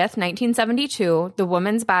 30th, 1972, the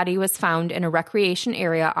woman's body was found in a recreation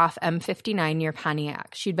area off M59 near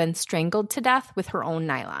Pontiac. She'd been strangled to death with her own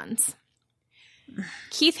nylons.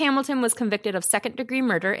 Keith Hamilton was convicted of second-degree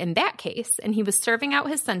murder in that case, and he was serving out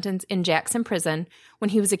his sentence in Jackson Prison when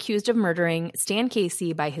he was accused of murdering Stan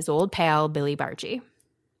Casey by his old pal, Billy Bargy.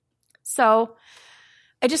 So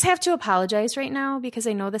I just have to apologize right now because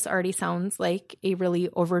I know this already sounds like a really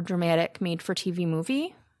overdramatic made-for-TV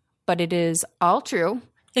movie, but it is all true.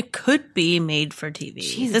 It could be made for TV.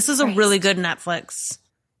 Jesus this is Christ. a really good Netflix.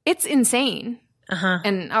 It's insane. Uh-huh.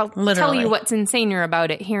 And I'll tell Literally. you what's insaner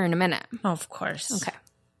about it here in a minute. Oh, of course. Okay.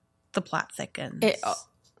 The plot thickens.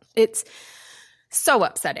 It's so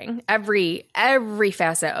upsetting. Every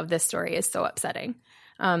facet of this story is so upsetting.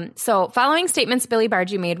 So following statements Billy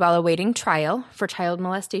Bargy made while awaiting trial for child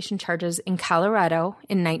molestation charges in Colorado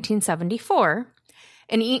in 1974,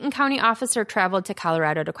 an Eaton County officer traveled to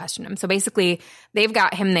Colorado to question him. So basically, they've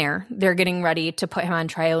got him there. They're getting ready to put him on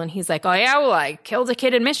trial, and he's like, oh, yeah, well, I killed a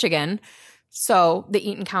kid in Michigan. So the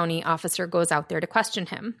Eaton County officer goes out there to question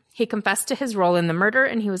him. He confessed to his role in the murder,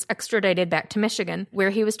 and he was extradited back to Michigan, where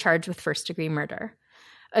he was charged with first-degree murder.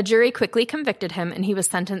 A jury quickly convicted him, and he was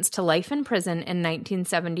sentenced to life in prison in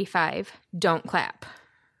 1975. Don't clap.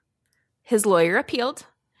 His lawyer appealed,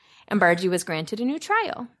 and Bargy was granted a new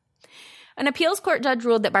trial. An appeals court judge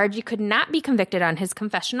ruled that Bargy could not be convicted on his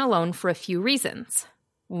confession alone for a few reasons.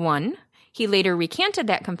 One, he later recanted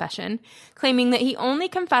that confession, claiming that he only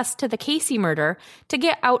confessed to the Casey murder to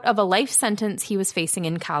get out of a life sentence he was facing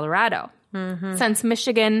in Colorado. Mm-hmm. Since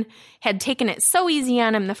Michigan had taken it so easy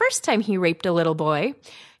on him the first time he raped a little boy,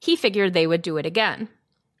 he figured they would do it again.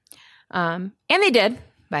 And they did,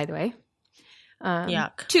 by the way.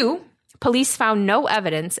 Yuck. 2, police found no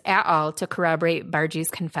evidence at all to corroborate Bargy's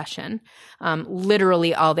confession.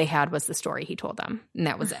 Literally all they had was the story he told them, and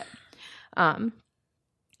that was it.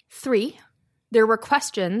 3, there were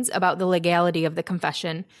questions about the legality of the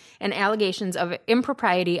confession and allegations of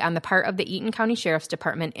impropriety on the part of the Eaton County Sheriff's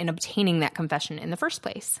Department in obtaining that confession in the first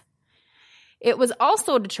place. It was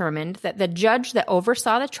also determined that the judge that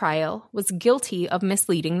oversaw the trial was guilty of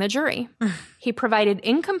misleading the jury. He provided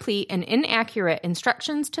incomplete and inaccurate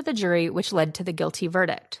instructions to the jury, which led to the guilty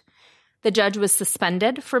verdict. The judge was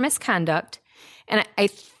suspended for misconduct, and I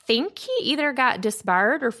think he either got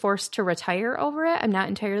disbarred or forced to retire over it. I'm not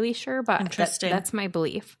entirely sure, but that's my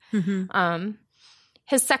belief. Mm-hmm.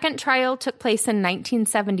 His second trial took place in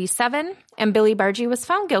 1977, and Billy Bargy was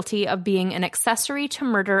found guilty of being an accessory to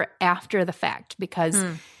murder after the fact because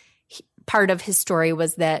part of his story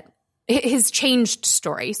was that his changed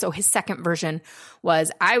story. So his second version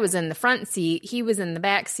was, I was in the front seat. He was in the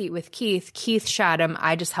back seat with Keith. Keith shot him.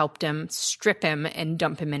 I just helped him strip him and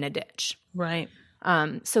dump him in a ditch. Right.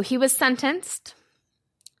 So he was sentenced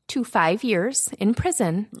to 5 years in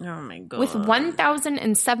prison. Oh, my God. With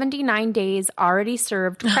 1,079 days already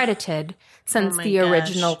served credited since the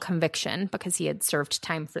original conviction because he had served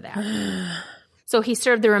time for that. So he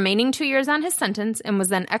served the remaining 2 years on his sentence and was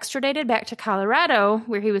then extradited back to Colorado,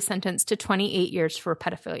 where he was sentenced to 28 years for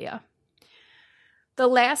pedophilia. The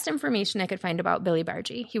last information I could find about Billy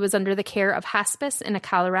Bargy, he was under the care of hospice in a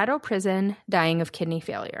Colorado prison, dying of kidney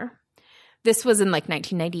failure. This was in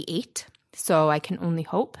 1998, so I can only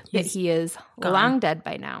hope that he is long dead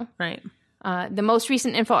by now. Right. The most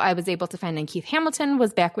recent info I was able to find on Keith Hamilton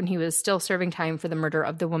was back when he was still serving time for the murder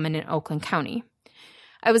of the woman in Oakland County.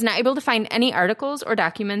 I was not able to find any articles or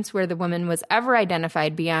documents where the woman was ever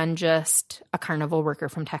identified beyond just a carnival worker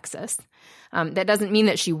from Texas. That doesn't mean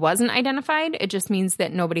that she wasn't identified. It just means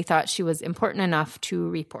that nobody thought she was important enough to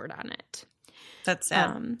report on it. That's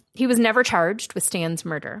sad. He was never charged with Stan's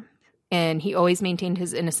murder, and he always maintained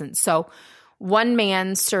his innocence. So one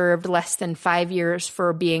man served less than 5 years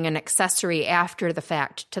for being an accessory after the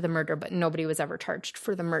fact to the murder, but nobody was ever charged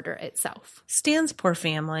for the murder itself. Stan's poor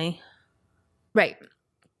family. Right.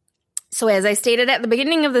 So as I stated at the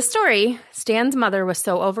beginning of the story, Stan's mother was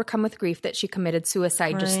so overcome with grief that she committed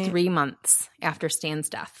suicide just 3 months after Stan's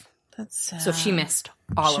death. That's sad. So she missed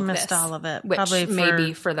all of this. She missed all of it. Which Probably may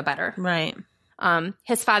be for the better. Right.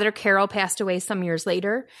 His father, Carol, passed away some years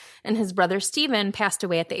later, and his brother, Stephen, passed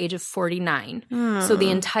away at the age of 49. So the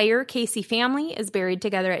entire Casey family is buried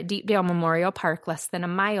together at Deepdale Memorial Park, less than a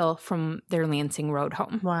mile from their Lansing Road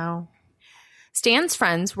home. Wow. Stan's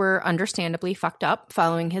friends were understandably fucked up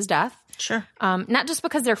following his death. Sure. Not just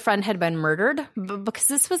because their friend had been murdered, but because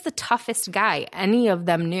this was the toughest guy any of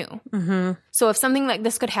them knew. Mm-hmm. So if something like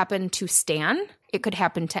this could happen to Stan, it could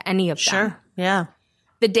happen to any of them. Sure. Yeah.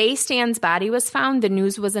 The day Stan's body was found, the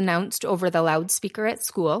news was announced over the loudspeaker at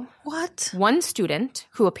school. What? One student,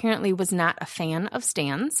 who apparently was not a fan of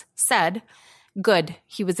Stan's, said, "Good,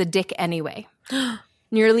 he was a dick anyway."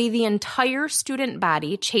 Nearly the entire student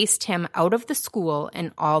body chased him out of the school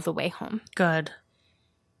and all the way home. Good.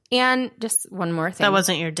 And just one more thing. That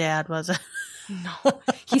wasn't your dad, was it? No.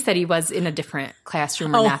 He said he was in a different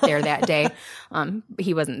classroom or not there that day.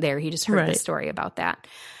 He wasn't there. He just heard the story about that.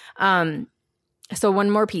 So one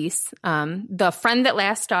more piece. The friend that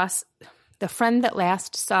last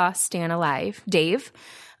saw Stan alive, Dave,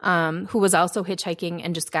 who was also hitchhiking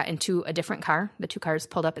and just got into a different car. The two cars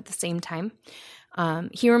pulled up at the same time.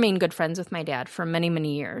 He remained good friends with my dad for many,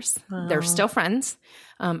 many years. Wow. They're still friends.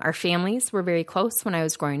 Our families were very close when I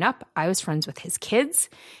was growing up. I was friends with his kids.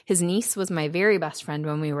 His niece was my very best friend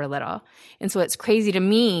when we were little. And so it's crazy to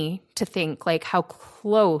me to think like how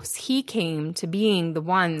close he came to being the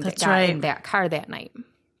one that got in that car that night.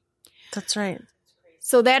 That's right.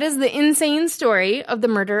 So that is the insane story of the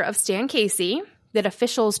murder of Stan Casey that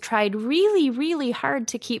officials tried really, really hard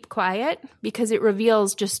to keep quiet because it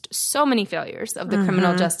reveals just so many failures of the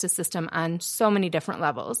criminal justice system on so many different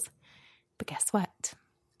levels. But guess what?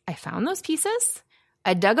 I found those pieces.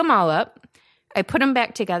 I dug them all up. I put them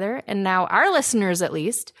back together. And now our listeners, at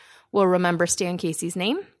least, will remember Stan Casey's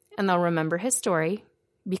name and they'll remember his story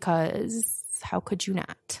because how could you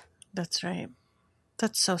not? That's right.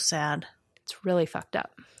 That's so sad. It's really fucked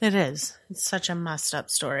up. It is. It's such a messed up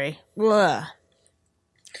story. Ugh.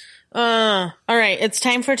 All right. It's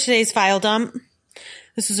time for today's file dump.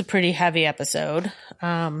 This was a pretty heavy episode.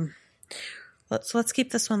 Let's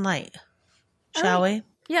keep this one light. Shall we?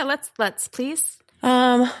 Yeah, let's please.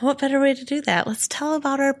 What better way to do that? Let's tell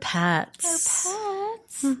about our pets. Our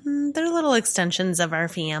pets. They're little extensions of our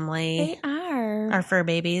family. They are. Our fur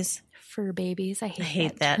babies. Fur babies. I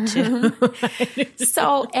hate that too.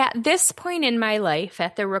 So at this point in my life,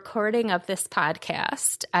 at the recording of this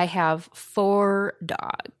podcast, I have 4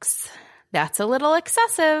 dogs. That's a little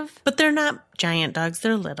excessive. But they're not giant dogs.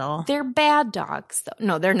 They're little. They're bad dogs, though.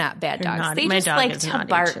 No, they're not bad dogs. Naughty. They My just dog like is to naughty,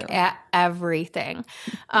 bark too. at everything.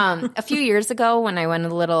 A few years ago, when I went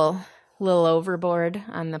a little overboard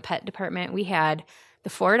on the pet department, we had the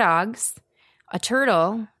 4 dogs, a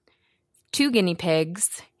turtle, 2 guinea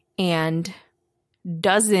pigs, and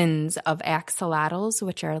dozens of axolotls,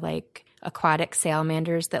 which are like aquatic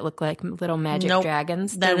salamanders that look like little magic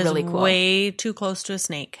dragons. They're really cool. Way too close to a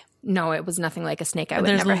snake. No, it was nothing like a snake. I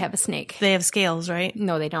would never have a snake. They have scales, right?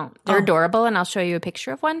 No, they don't. They're adorable, and I'll show you a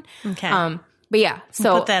picture of one. Okay. But yeah,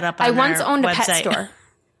 so put that up on I once our owned a website. pet store.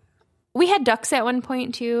 We had ducks at one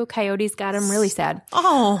point too. Coyotes got them. Really sad.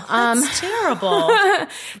 Oh, that's terrible.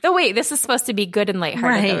 But wait, this is supposed to be good and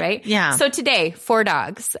lighthearted, though, right? Yeah. So today, 4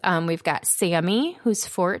 dogs. We've got Sammy, who's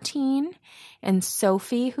 14, and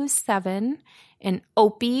Sophie, who's 7, and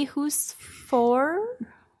Opie, who's 4,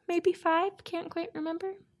 maybe 5. Can't quite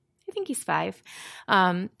remember. I think he's 5.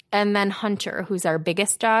 And then Hunter, who's our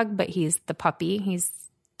biggest dog, but he's the puppy. He's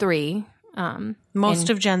 3. Most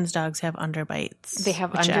of Jen's dogs have underbites. They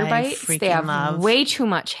have which underbites. I They have love. way too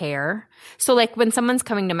much hair. So like when someone's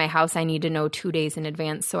coming to my house, I need to know 2 days in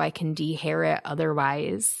advance so I can de-hair it.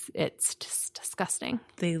 Otherwise, it's just disgusting.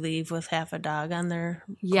 They leave with half a dog on their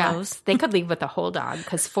Yes, clothes. they could leave with a whole dog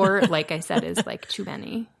because 4, like I said, is like too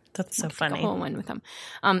many. That's so A funny. whole one with them.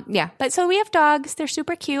 Yeah, but so we have dogs. They're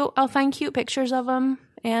super cute. I'll find cute pictures of them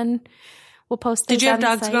and we'll post those Did you have on the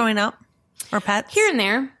dogs site. growing up? Or pets? Here and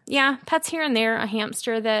there. Yeah, pets here and there. A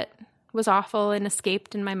hamster that was awful and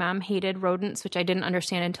escaped, and my mom hated rodents, which I didn't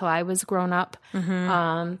understand until I was grown up.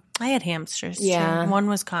 I had hamsters, Yeah. too. One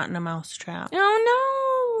was caught in a mouse trap. It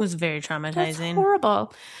Oh, no. was very That's traumatizing.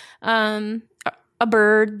 horrible. A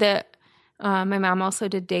bird that my mom also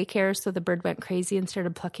did daycare, so the bird went crazy and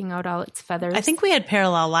started plucking out all its feathers. I think we had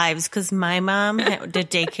parallel lives because my mom did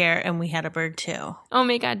daycare and we had a bird, too. Oh,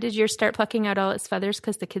 my God. Did yours start plucking out all its feathers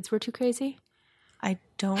because the kids were too crazy? I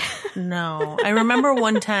don't know. I remember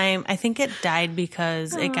one time, I think it died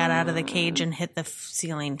because it got out of the cage and hit the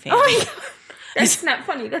ceiling fan. Oh, my God. That's not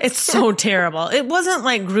funny. That's It's so terrible. It wasn't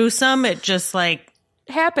like gruesome. It just like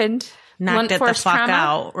happened. knocked Blunt it the force fuck trauma?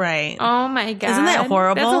 out. Right. Oh, my God. Isn't that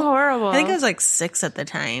horrible? That's horrible. I think I was like 6 at the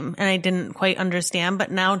time and I didn't quite understand.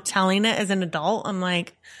 But now telling it as an adult, I'm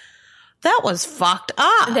like, That was fucked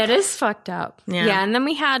up. That is fucked up. Yeah. And then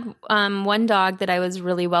we had one dog that I was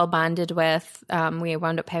really well bonded with. We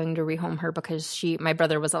wound up having to rehome her because my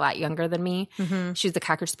brother was a lot younger than me. Mm-hmm. She was a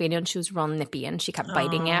Cocker Spaniel, and she was real nippy, and she kept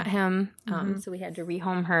biting at him. So we had to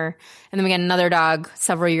rehome her. And then we got another dog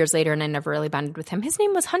several years later, and I never really bonded with him. His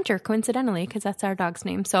name was Hunter, coincidentally, because that's our dog's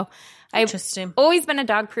name. So I've always been a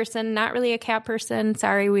dog person, not really a cat person.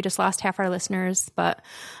 Sorry, we just lost half our listeners, but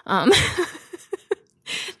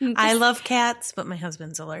I love cats, but my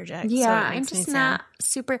husband's allergic. Yeah, so I'm just not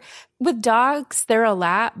super. With dogs, they're a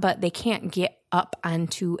lot, but they can't get up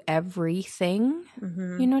onto everything.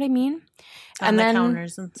 Mm-hmm. You know what I mean? On the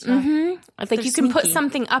counters and stuff. Mm-hmm. Like you can put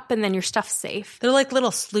something up and then your stuff's safe. They're like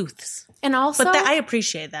little sleuths. And also, but I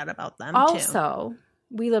appreciate that about them too.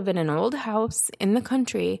 We live in an old house in the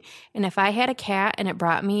country, and if I had a cat and it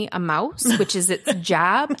brought me a mouse, which is its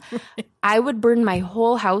job, I would burn my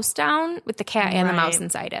whole house down with the cat and the mouse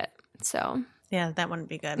inside it. So yeah, that wouldn't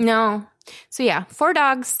be good. No. So yeah, 4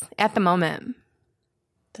 dogs at the moment.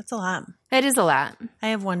 That's a lot. That is a lot. I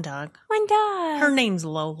have 1 dog. 1 dog. Her name's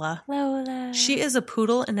Lola. Lola. She is a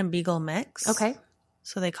poodle and a beagle mix. Okay.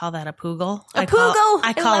 So they call that a poogle. I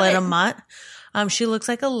call it a mutt. She looks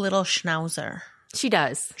like a little schnauzer. She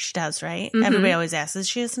does. She does, right? Mm-hmm. Everybody always asks, is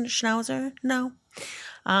she a schnauzer? No.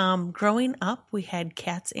 Growing up, we had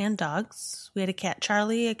cats and dogs. We had a cat,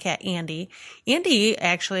 Charlie, a cat, Andy. Andy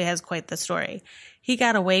actually has quite the story. He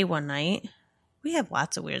got away one night. We have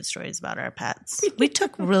lots of weird stories about our pets. We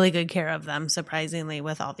took really good care of them, surprisingly,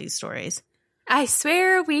 with all these stories. I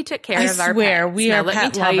swear we took care of our pets. We are pet let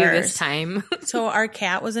me tell lovers. You this time. So our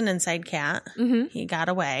cat was an inside cat. Mm-hmm. He got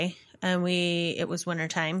away, and it was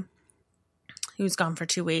wintertime. He was gone for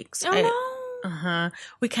 2 weeks. Oh, no.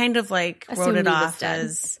 We kind of wrote it off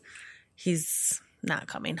as he's not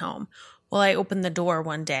coming home. Well, I opened the door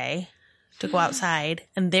one day to go outside,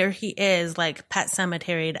 and there he is, Pet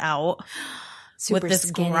Cemeteried out. Super with this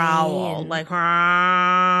skinny growl, and...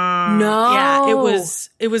 no. Yeah,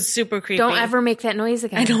 it was super creepy. Don't ever make that noise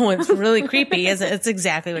again. I know, it's really creepy, isn't it? It's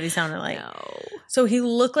exactly what he sounded like. No. So he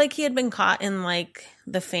looked like he had been caught in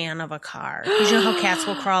the fan of a car. You know how cats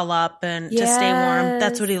will crawl up and to stay warm?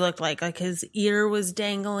 That's what he looked like. His ear was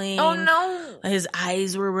dangling. Oh no. His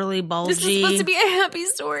eyes were really bulgy. This is supposed to be a happy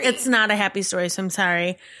story. It's not a happy story, so I'm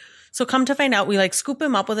sorry. So come to find out, we scoop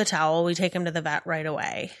him up with a towel. We take him to the vet right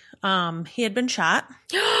away. He had been shot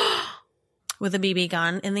with a BB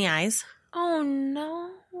gun in the eyes. Oh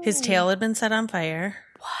no. His tail had been set on fire.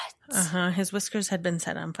 What? His whiskers had been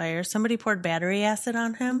set on fire. Somebody poured battery acid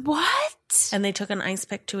on him. What? And they took an ice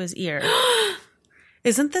pick to his ear.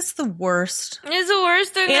 Isn't this the worst? It's the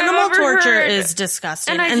worst thing Animal I've ever torture heard. is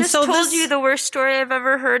disgusting. And I just told you the worst story I've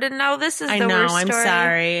ever heard, and now this is the worst story. I'm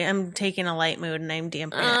sorry. I'm taking a light mood, and I'm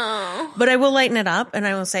damping Oh. it. But I will lighten it up, and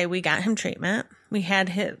I will say we got him treatment. We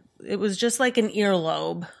had it was just like an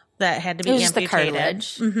earlobe that had to be amputated. Just the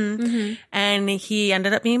cartilage. Mm-hmm. Mm-hmm. And he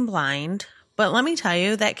ended up being blind. But let me tell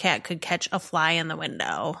you, that cat could catch a fly in the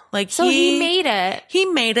window. So he made it. He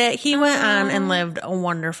made it. He went on and lived a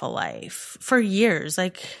wonderful life for years.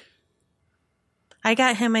 I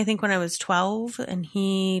got him, I think, when I was 12, and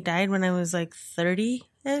he died when I was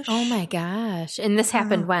 30-ish. Oh my gosh. And this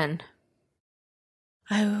happened when?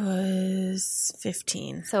 I was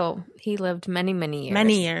 15. So he lived many, many years.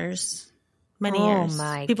 Many years. Oh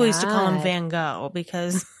my People used to call him God. Van Gogh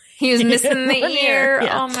because he was missing the ear.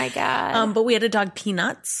 Yeah. Oh my God. But we had a dog,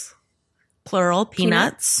 Peanuts. Plural,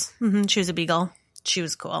 Peanuts. Mm-hmm. She was a beagle. She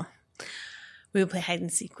was cool. We would play hide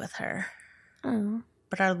and seek with her. Oh.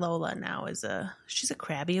 But our Lola now she's a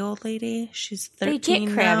crabby old lady. She's 13 They get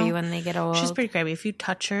crabby now. when they get old. She's pretty crabby. If you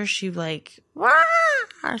touch her, she she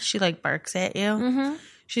barks at you. Mm-hmm.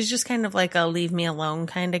 She's just kind of like a leave me alone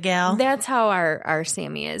kind of gal. That's how our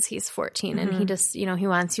Sammy is. He's 14 and he just, he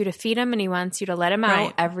wants you to feed him and he wants you to let him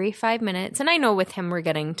out every 5 minutes. And I know with him, we're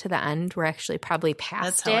getting to the end. We're actually probably past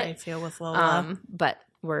That's how I feel with Lola. But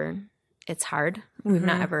it's hard. We've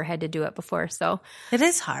not ever had to do it before. So it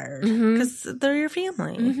is hard because they're your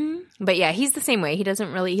family. Mm-hmm. But yeah, he's the same way. He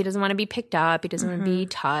doesn't want to be picked up. He doesn't want to be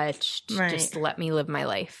touched. Right. Just let me live my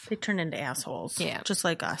life. They turn into assholes. Yeah. Just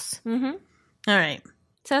like us. Mm-hmm. All right.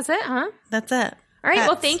 So that's it, huh? That's it. All right. Pets.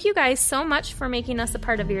 Well, thank you guys so much for making us a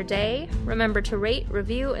part of your day. Remember to rate,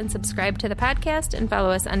 review, and subscribe to the podcast and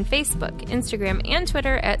follow us on Facebook, Instagram, and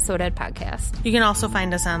Twitter at SoDead Podcast. You can also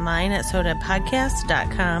find us online at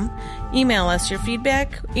sodeadpodcast.com. Email us your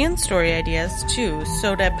feedback and story ideas to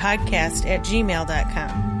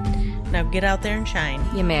sodeadpodcast@gmail.com. Now get out there and shine.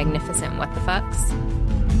 You magnificent what the fucks.